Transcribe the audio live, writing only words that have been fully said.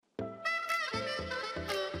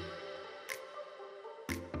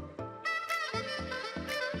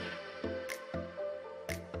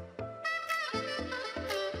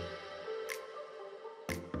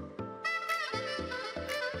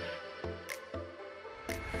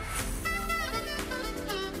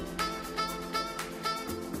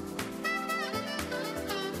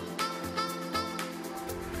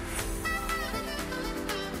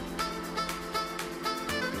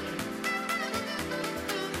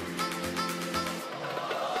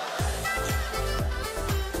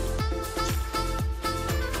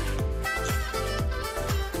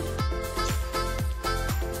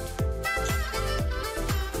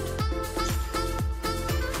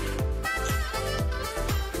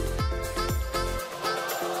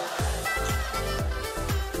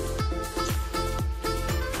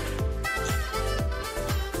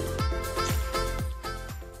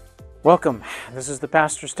Welcome. This is the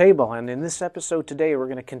Pastor's Table, and in this episode today we're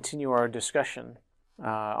going to continue our discussion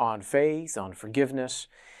on faith, on forgiveness,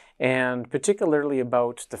 and particularly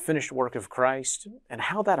about the finished work of Christ and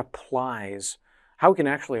how that applies, how we can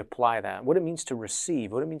actually apply that, what it means to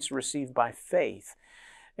receive, what it means to receive by faith,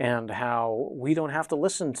 and how we don't have to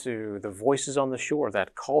listen to the voices on the shore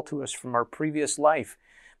that call to us from our previous life,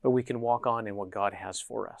 but we can walk on in what God has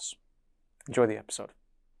for us. Enjoy the episode.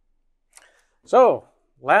 So,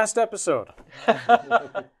 last episode.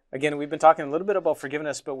 Again, we've been talking a little bit about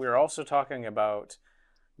forgiveness, but we were also talking about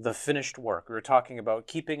the finished work. We were talking about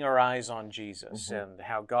keeping our eyes on Jesus and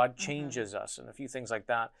how God changes us and a few things like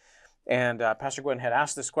that. And Pastor Gwen had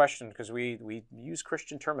asked this question because we use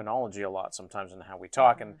Christian terminology a lot sometimes in how we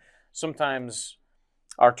talk, and sometimes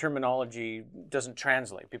our terminology doesn't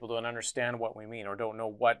translate. People don't understand what we mean or don't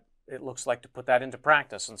know what it looks like to put that into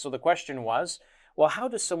practice. And so the question was, well, how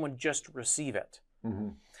does someone just receive it?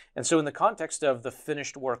 And so in the context of the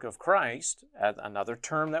finished work of Christ, another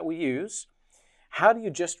term that we use, how do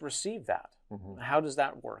you just receive that? How does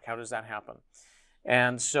that work? How does that happen?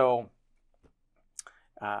 And so,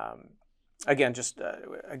 again,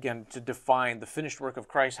 to define the finished work of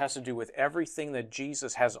Christ has to do with everything that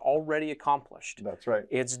Jesus has already accomplished. That's right.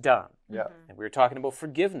 It's done. Yeah. And we were talking about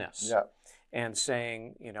forgiveness. Yeah. And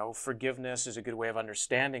saying, forgiveness is a good way of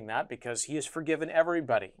understanding that because he has forgiven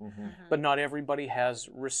everybody, but not everybody has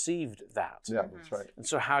received that. Yeah, that's right. And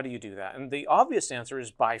so how do you do that? And the obvious answer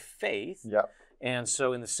is by faith. Yeah. And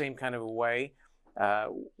so in the same kind of a way,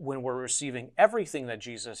 when we're receiving everything that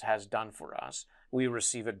Jesus has done for us, we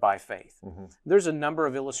receive it by faith. There's a number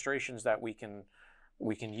of illustrations that we can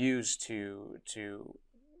use to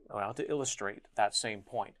illustrate that same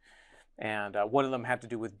point. And one of them had to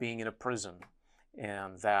do with being in a prison,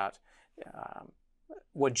 and that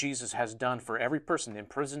what Jesus has done for every person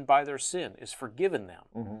imprisoned by their sin is forgiven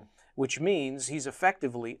them, which means he's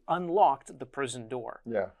effectively unlocked the prison door.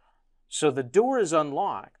 Yeah. So the door is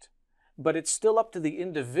unlocked, but it's still up to the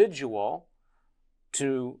individual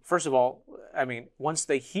to, first of all, once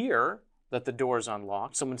they hear that the door is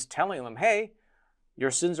unlocked, someone's telling them, hey,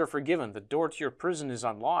 your sins are forgiven, the door to your prison is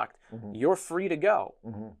unlocked, you're free to go.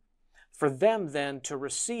 For them then to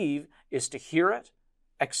receive is to hear it,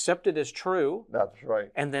 accept it as true. That's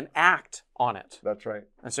right. And then act on it. That's right.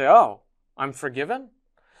 And say, oh, I'm forgiven?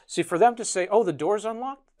 See, for them to say, oh, the door's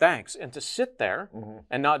unlocked, thanks, and to sit there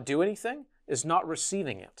and not do anything is not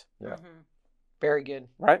receiving it. Yeah. Very good.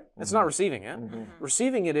 Right? It's not receiving it.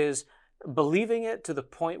 Receiving it is believing it to the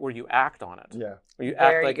point where you act on it. Yeah. Where you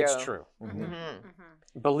act like it's true.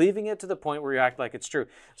 Believing it to the point where you act like it's true.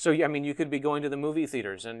 So, you could be going to the movie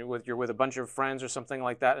theaters and you're with a bunch of friends or something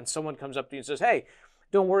like that, and someone comes up to you and says, hey,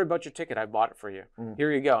 don't worry about your ticket. I bought it for you.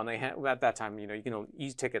 Here you go. And they at that time, you can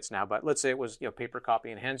e-tickets now, but let's say it was paper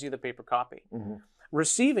copy, and hands you the paper copy.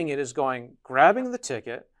 Receiving it is grabbing the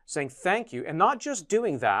ticket, saying thank you, and not just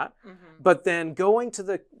doing that, but then going to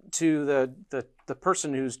the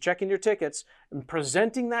person who's checking your tickets and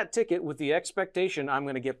presenting that ticket with the expectation I'm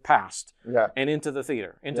going to get past and into the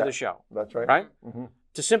theater, into the show. That's right. Right?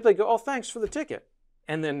 To simply go, oh, thanks for the ticket,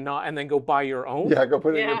 and then go buy your own. Yeah, go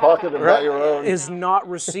put it in your pocket and buy your own. Is not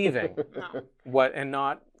receiving and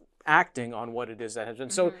not acting on what it is that has been.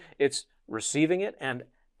 So it's receiving it and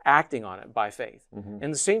acting on it by faith.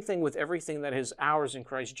 And the same thing with everything that is ours in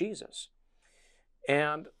Christ Jesus.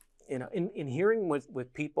 And in hearing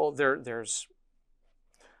with people, there's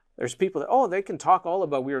people that, they can talk all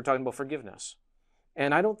about, we were talking about forgiveness.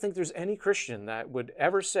 And I don't think there's any Christian that would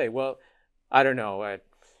ever say, well, I don't know,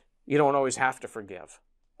 you don't always have to forgive.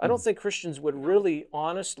 I don't think Christians would really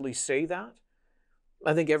honestly say that.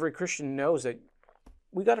 I think every Christian knows that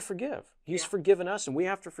we got to forgive. He's forgiven us and we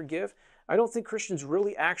have to forgive. I don't think Christians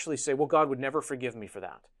really actually say, well, God would never forgive me for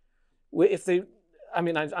that. If they,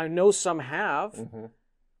 I know some have,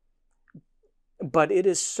 but it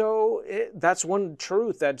is so, that's one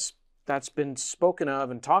truth that's been spoken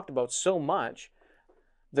of and talked about so much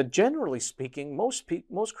that generally speaking,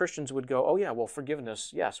 most Christians would go, oh yeah, well,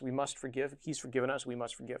 forgiveness, yes, we must forgive. He's forgiven us, we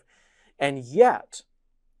must forgive. And yet,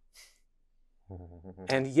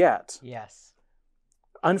 yes,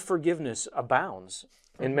 unforgiveness abounds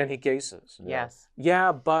in many cases. Yes.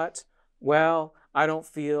 Yeah, but, well, I don't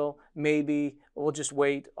feel, maybe, we'll just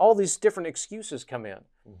wait. All these different excuses come in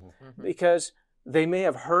because they may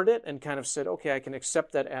have heard it and kind of said, okay, I can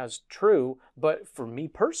accept that as true, but for me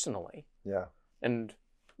personally, and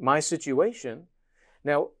my situation,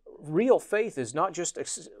 now, real faith is not just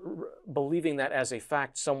believing that as a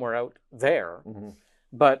fact somewhere out there,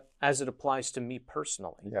 but as it applies to me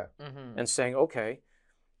personally. Yeah. And saying, okay,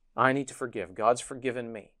 I need to forgive. God's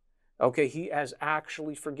forgiven me. Okay, he has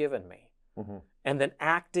actually forgiven me. And then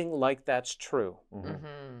acting like that's true.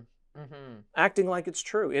 Acting like it's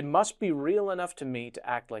true. It must be real enough to me to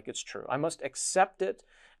act like it's true. I must accept it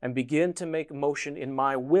and begin to make motion in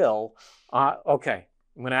my will. Okay,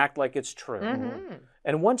 I'm going to act like it's true.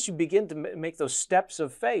 And once you begin to make those steps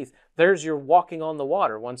of faith, there's your walking on the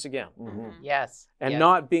water once again. Yes. And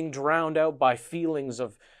not being drowned out by feelings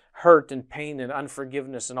of hurt and pain and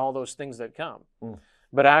unforgiveness and all those things that come.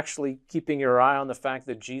 But actually keeping your eye on the fact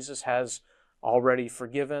that Jesus has already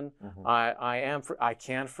forgiven. I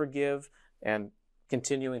can forgive, and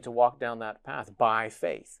continuing to walk down that path by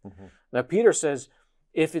faith. Now Peter says,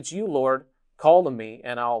 if it's you, Lord, call to me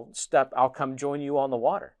and I'll come join you on the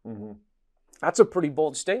water. That's a pretty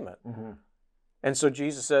bold statement. And so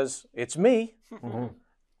Jesus says, it's me.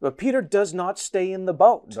 But Peter does not stay in the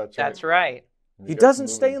boat. That's right. He doesn't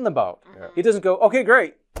stay in the boat. He doesn't go, okay,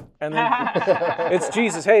 great. And then it's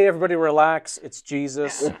Jesus. Hey, everybody relax. It's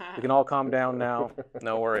Jesus. We can all calm down now.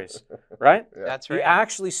 No worries. Right? That's right. He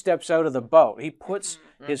actually steps out of the boat. He puts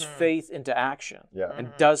his faith into action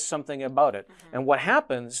and does something about it. And what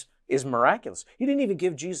happens is miraculous. He didn't even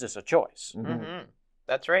give Jesus a choice.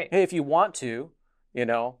 That's right. Hey, if you want to,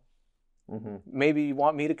 maybe you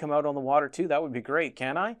want me to come out on the water too, that would be great.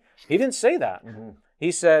 Can I? He didn't say that.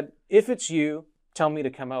 He said, if it's you, tell me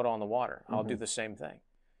to come out on the water. I'll do the same thing.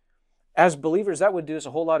 As believers, that would do us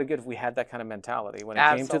a whole lot of good if we had that kind of mentality when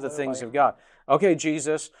it came to the things of God. Okay,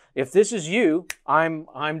 Jesus, if this is you,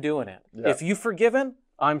 I'm doing it. If you've forgiven,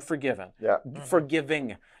 I'm forgiven.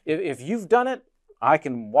 Forgiving. If you've done it, I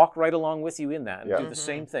can walk right along with you in that and do the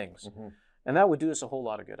same things. And that would do us a whole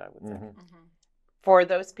lot of good, I would think. For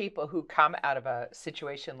those people who come out of a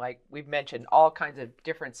situation like we've mentioned, all kinds of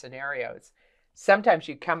different scenarios, sometimes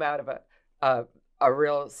you come out of a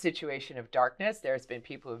real situation of darkness. There's been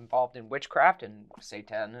people involved in witchcraft and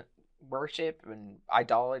Satan worship and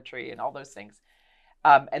idolatry and all those things.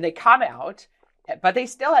 And they come out, but they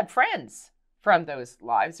still have friends from those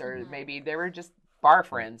lives, or maybe they were just bar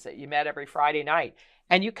friends that you met every Friday night.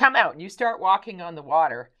 And you come out and you start walking on the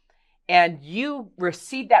water and you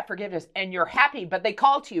receive that forgiveness and you're happy, but they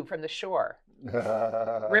call to you from the shore.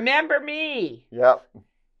 Remember me.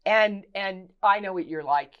 And I know what you're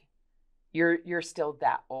like. You're still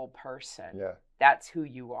that old person. That's who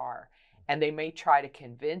you are. And they may try to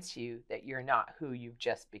convince you that you're not who you've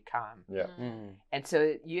just become. And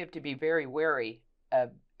so you have to be very wary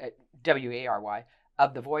of W-A-R-Y,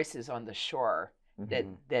 of the voices on the shore,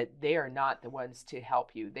 that they are not the ones to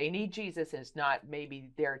help you. They need Jesus, and it's not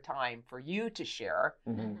maybe their time for you to share,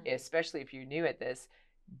 especially if you're new at this.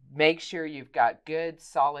 Make sure you've got good,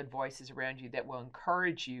 solid voices around you that will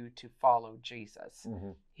encourage you to follow Jesus.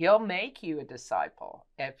 He'll make you a disciple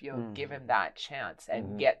if you'll give him that chance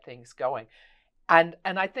and get things going. And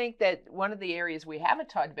I think that one of the areas we haven't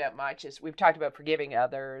talked about much is we've talked about forgiving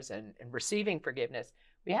others and receiving forgiveness.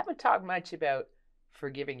 We haven't talked much about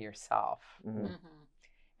forgiving yourself.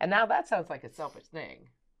 And now that sounds like a selfish thing.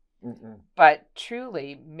 But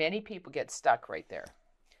truly, many people get stuck right there.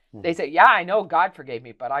 They say, yeah, I know God forgave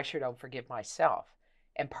me, but I sure don't forgive myself.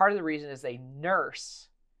 And part of the reason is they nurse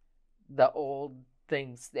the old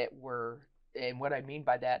things that were, and what I mean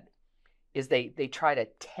by that is they try to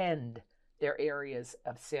tend their areas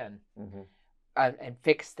of sin and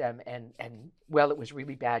fix them. And well, it was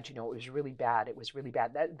really bad. It was really bad. It was really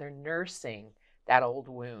bad. They're nursing that old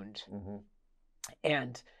wound.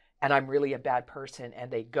 And I'm really a bad person,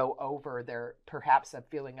 and they go over their perhaps a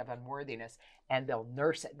feeling of unworthiness, and they'll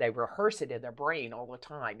nurse it. They rehearse it in their brain all the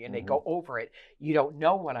time, and they go over it. You don't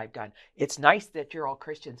know what I've done. It's nice that you're all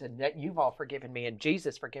Christians and that you've all forgiven me and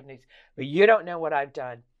Jesus forgiven me, but you don't know what I've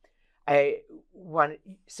done.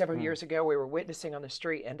 Several years ago, we were witnessing on the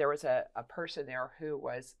street, and there was a person there who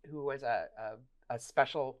was a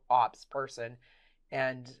special ops person,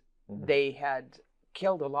 and they had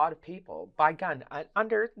killed a lot of people by gun.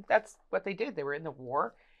 That's what they did. They were in the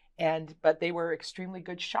war, but they were extremely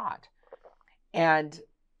good shot. And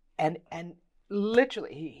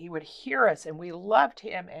literally, he would hear us, and we loved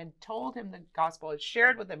him and told him the gospel and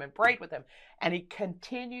shared with him and prayed with him. And he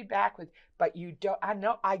continued back with, but you don't,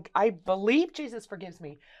 I believe Jesus forgives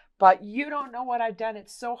me, but you don't know what I've done.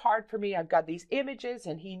 It's so hard for me. I've got these images,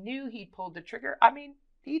 and he knew he'd pulled the trigger. I mean,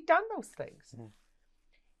 he'd done those things.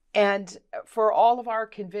 And for all of our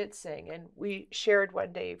convincing, and we shared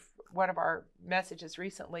one day, one of our messages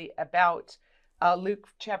recently about Luke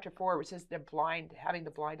chapter 4, which says having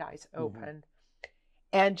the blind eyes open.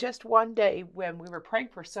 And just one day when we were praying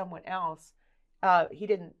for someone else,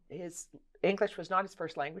 his English was not his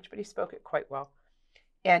first language, but he spoke it quite well.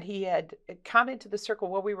 And he had come into the circle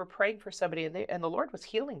while we were praying for somebody, and the Lord was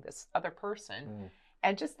healing this other person. Mm.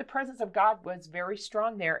 And just the presence of God was very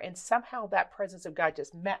strong there. And somehow that presence of God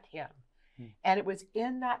just met him. And it was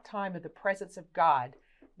in that time of the presence of God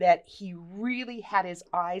that he really had his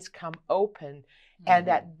eyes come open. And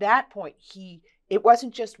at that point, it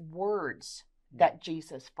wasn't just words that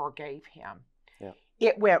Jesus forgave him. Yeah.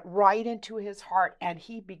 It went right into his heart, and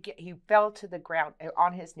he fell to the ground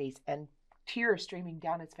on his knees, and tears streaming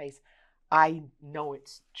down his face. I know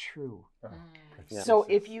it's true. Yeah. So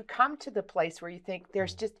if you come to the place where you think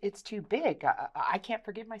it's too big, I can't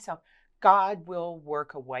forgive myself, God will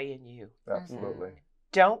work a way in you. Absolutely.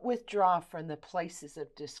 Don't withdraw from the places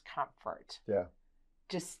of discomfort. Yeah.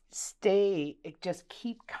 Just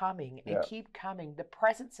keep coming and keep coming. The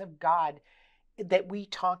presence of God that we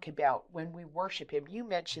talk about when we worship him. You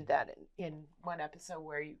mentioned that in one episode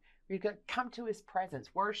where you're going to come to his presence,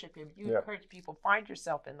 worship him. You encourage people, find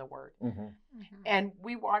yourself in the word. And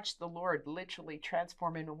we watched the Lord literally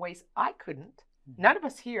transform in ways I couldn't. None of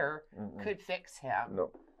us here could fix him.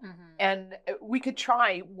 No. And we could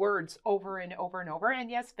try words over and over and over. And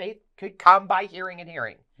yes, faith could come by hearing and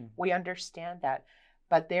hearing. We understand that.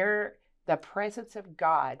 But the presence of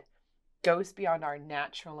God goes beyond our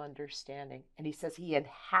natural understanding. And he says he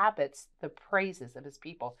inhabits the praises of his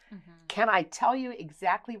people. Can I tell you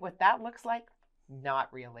exactly what that looks like?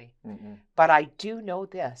 Not really. But I do know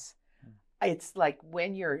this. It's like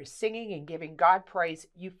when you're singing and giving God praise,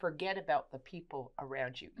 you forget about the people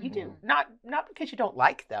around you. You do. Not because you don't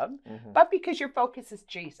like them, but because your focus is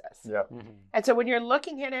Jesus. Yeah. And so when you're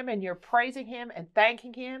looking at him and you're praising him and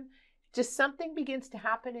thanking him, just something begins to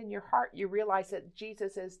happen in your heart. You realize that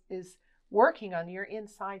Jesus is working on your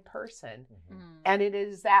inside person. And it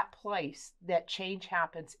is that place that change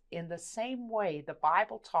happens in the same way the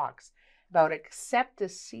Bible talks about, except a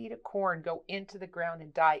seed of corn go into the ground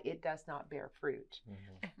and die, it does not bear fruit.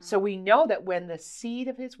 So we know that when the seed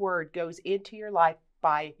of his word goes into your life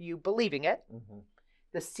by you believing it,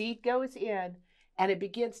 the seed goes in and it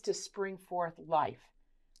begins to spring forth life.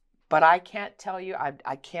 But I can't tell you,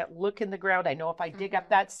 I can't look in the ground. I know if I dig up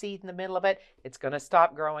that seed in the middle of it, it's going to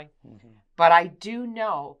stop growing. But I do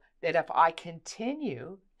know that if I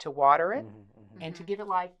continue to water it and to give it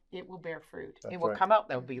life, it will bear fruit. That's it will right. come out.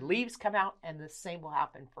 There will be leaves come out, and the same will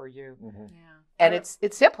happen for you. Yeah. And it's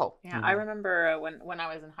simple. Yeah, I remember when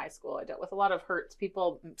I was in high school, I dealt with a lot of hurts,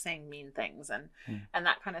 people saying mean things and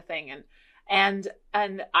that kind of thing. And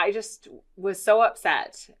I just was so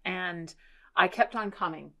upset, and I kept on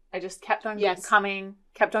coming. I just kept on coming,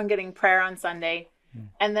 kept on getting prayer on Sunday.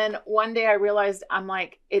 And then one day I realized, I'm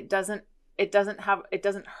like, it doesn't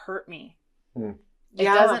hurt me. It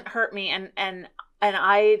doesn't hurt me. And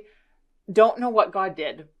I don't know what God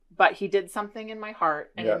did, but he did something in my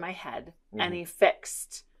heart and in my head, and he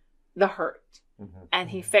fixed the hurt. And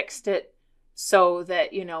he fixed it so that,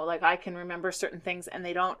 like I can remember certain things and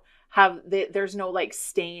they don't have, there's no like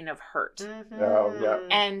stain of hurt.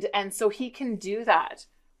 And so he can do that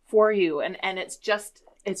for you. And it's just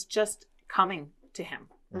coming to him,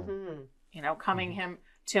 coming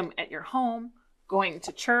to him at your home, going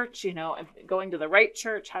to church, going to the right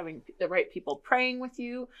church, having the right people praying with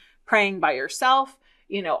you, praying by yourself,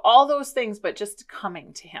 all those things, but just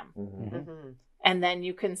coming to him. And then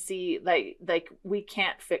you can see like we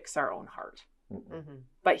can't fix our own heart,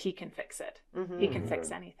 but he can fix it. He can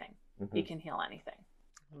fix anything. He can heal anything.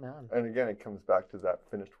 Amen. And again, it comes back to that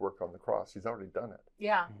finished work on the cross. He's already done it.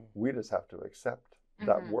 Yeah. We just have to accept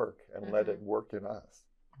that work and let it work in us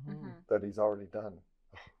that he's already done.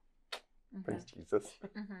 Praise Jesus.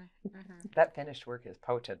 That finished work is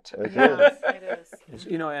potent. It Yes, is. it is.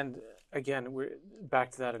 And again, we're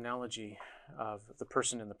back to that analogy of the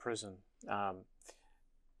person in the prison. That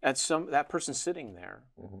person sitting there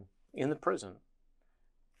in the prison,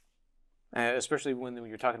 especially when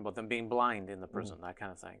you're talking about them being blind in the prison, that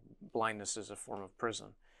kind of thing. Blindness is a form of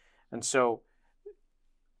prison. And so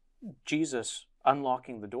Jesus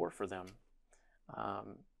unlocking the door for them,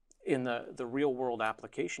 in the real world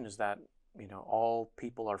application is that, all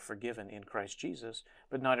people are forgiven in Christ Jesus,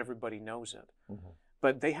 but not everybody knows it.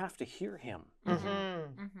 But they have to hear him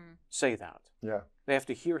say that. Yeah. They have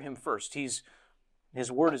to hear him first. His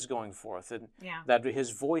word is going forth, and that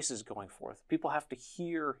his voice is going forth. People have to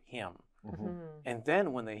hear him. And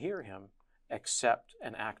then when they hear him, accept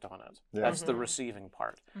and act on it. Yeah. That's the receiving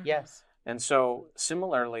part. Yes. And so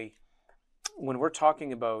similarly, when we're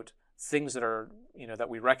talking about things that are, that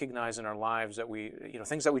we recognize in our lives, that we,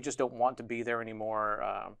 things that we just don't want to be there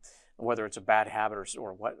anymore, whether it's a bad habit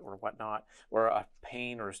or whatnot, or a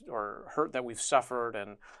pain or hurt that we've suffered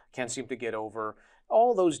and can't seem to get over,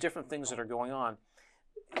 all those different things that are going on.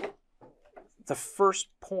 the first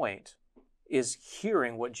point is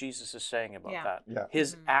hearing what Jesus is saying about that. Yeah.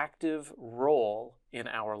 His active role in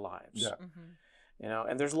our lives. Yeah. You know,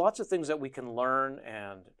 and there's lots of things that we can learn,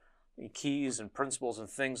 and keys and principles and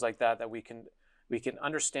things like that we can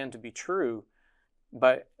understand to be true.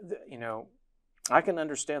 But you know, I can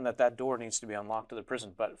understand that door needs to be unlocked to the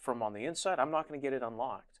prison, but from on the inside, I'm not going to get it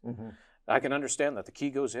unlocked. I can understand that the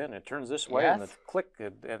key goes in, it turns this way, and the click,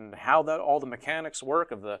 and how that all the mechanics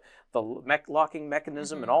work of the locking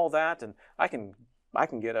mechanism and all that, and I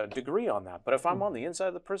can get a degree on that. But if I'm on the inside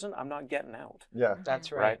of the prison, I'm not getting out. Yeah,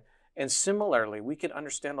 that's right. And similarly, we can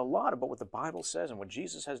understand a lot about what the Bible says and what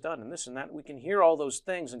Jesus has done and this and that. We can hear all those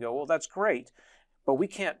things and go, well, that's great, but we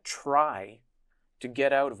can't try to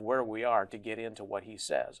get out of where we are to get into what he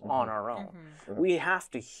says on our own. We have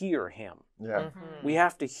to hear him. Yeah. We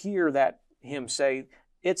have to hear him say,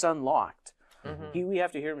 it's unlocked. We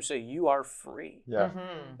have to hear him say, you are free. Yeah.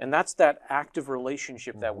 And that's that active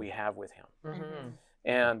relationship that we have with him.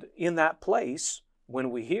 And in that place,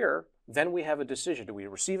 when we hear, then we have a decision. Do we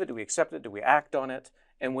receive it? Do we accept it? Do we act on it?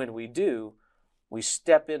 And when we do, we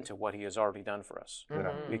step into what he has already done for us.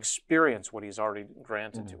 We experience what he's already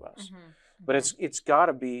granted to us. But it's got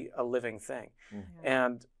to be a living thing.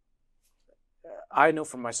 And I know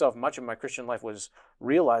for myself, much of my Christian life was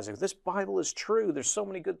realizing this Bible is true. There's so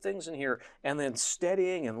many good things in here. And then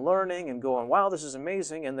studying and learning and going, wow, this is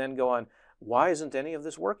amazing. And then going, why isn't any of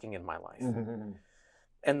this working in my life?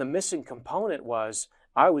 And the missing component was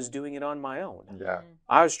I was doing it on my own. Yeah.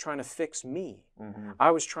 I was trying to fix me. I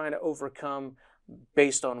was trying to overcome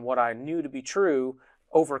based on what I knew to be true,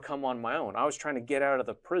 overcome on my own. I was trying to get out of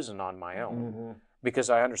the prison on my own because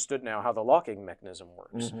I understood now how the locking mechanism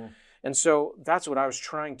works. And so that's what I was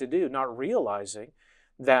trying to do, not realizing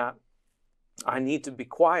that I need to be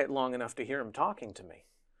quiet long enough to hear him talking to me.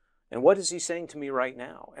 And what is he saying to me right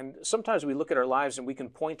now? And sometimes we look at our lives and we can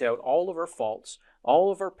point out all of our faults,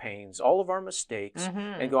 all of our pains, all of our mistakes,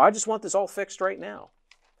 and go, I just want this all fixed right now.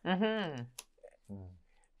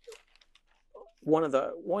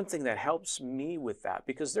 One thing that helps me with that,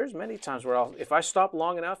 because there's many times where if I stop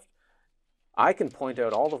long enough, I can point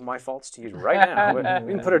out all of my faults to you right now.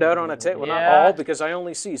 We can put it out on a table, not all, because I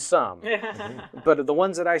only see some. But the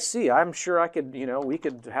ones that I see, I'm sure I could, we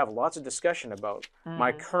could have lots of discussion about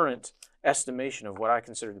my current estimation of what I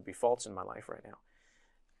consider to be faults in my life right now.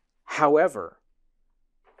 However,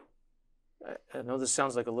 I know this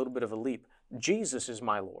sounds like a little bit of a leap. Jesus is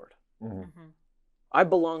my Lord. I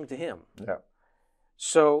belong to him. Yeah.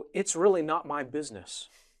 So it's really not my business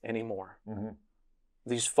anymore.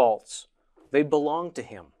 These faults. They belong to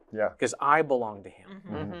him. Yeah. Because I belong to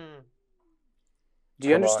him. Do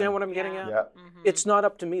you understand what I'm getting at? Yeah. It's not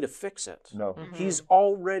up to me to fix it. No. He's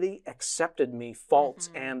already accepted me, faults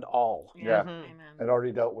and all. Yeah. And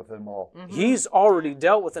already dealt with them all. He's already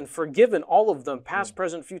dealt with and forgiven all of them, past,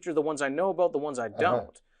 present, future, the ones I know about, the ones I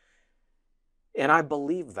don't. And I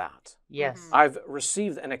believe that. Yes. I've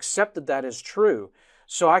received and accepted that as true.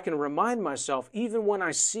 So I can remind myself, even when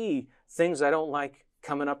I see things I don't like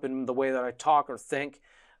coming up in the way that I talk or think,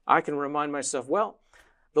 I can remind myself, well,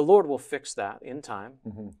 the Lord will fix that in time.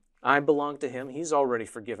 I belong to him. He's already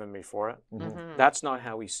forgiven me for it. That's not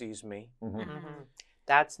how he sees me.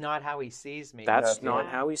 That's not how he sees me. That's not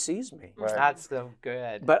how he sees me. Right. That's so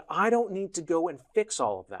good. But I don't need to go and fix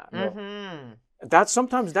all of that.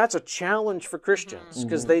 Sometimes that's a challenge for Christians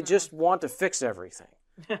because they just want to fix everything,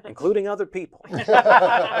 including other people.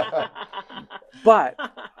 But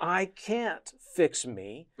I can't fix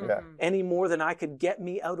me any more than I could get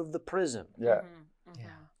me out of the prison. Yeah.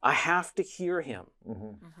 I have to hear him.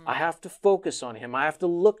 I have to focus on him. I have to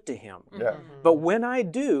look to him. Yeah. But when I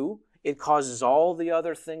do, it causes all the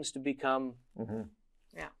other things to become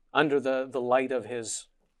under the light of his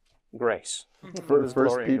grace. First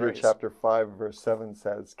Peter chapter 5 verse 7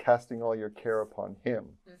 says, casting all your care upon him,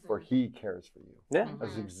 for he cares for you. Yeah.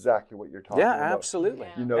 That's exactly what you're talking about. Yeah, absolutely.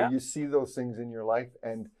 You see those things in your life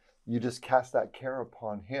and you just cast that care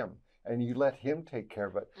upon him and you let him take care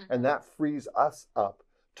of it. And that frees us up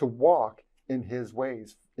to walk in his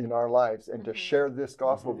ways in our lives and to share this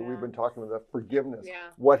gospel that we've been talking about, the forgiveness,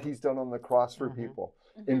 what he's done on the cross for people,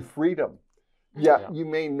 in freedom. You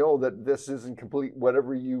may know that this isn't complete,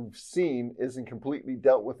 whatever you've seen isn't completely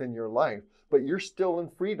dealt with in your life, but you're still in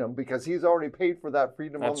freedom because he's already paid for that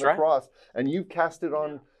freedom on the cross, and you've cast it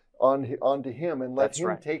onto him and let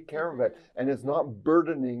him take care of it, and it's not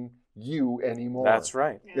burdening you anymore. That's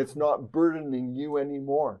right. It's not burdening you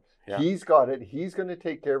anymore. He's got it. He's going to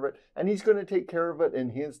take care of it, and he's going to take care of it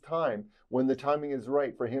in his time when the timing is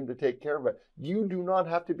right for him to take care of it. You do not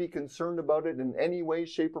have to be concerned about it in any way,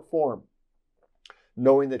 shape, or form.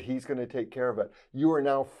 knowing that he's going to take care of it. You are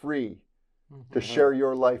now free to share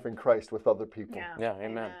your life in Christ with other people. Yeah,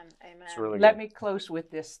 amen. Amen. It's really Let good. me close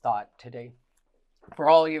with this thought today. For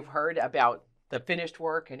all you've heard about the finished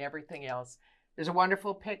work and everything else, there's a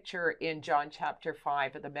wonderful picture in John chapter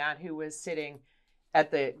 5 of the man who was sitting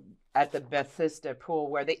at the Bethesda pool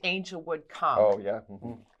where the angel would come. Oh, yeah.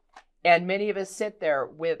 Mm-hmm. And many of us sit there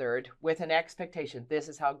withered with an expectation, this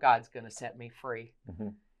is how God's going to set me free. Mm-hmm.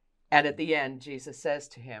 And at the end, Jesus says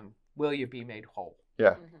to him, will you be made whole?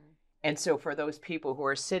 Yeah. And so for those people who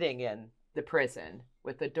are sitting in the prison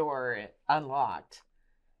with the door unlocked,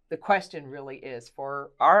 the question really is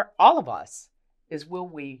for all of us is, will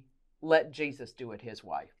we let Jesus do it his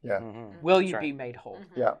way? Yeah. Will you That's be right. made whole?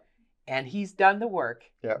 Yeah. And he's done the work.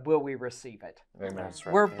 Yeah. Will we receive it? Amen. That's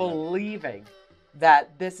right. We're Amen. believing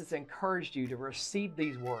that this has encouraged you to receive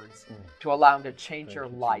these words to allow him to change Thank your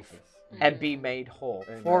you, life Jesus. and be made whole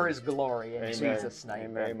Amen. for his glory in Amen. Jesus'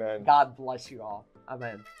 name. Amen. God bless you all.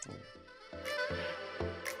 Amen.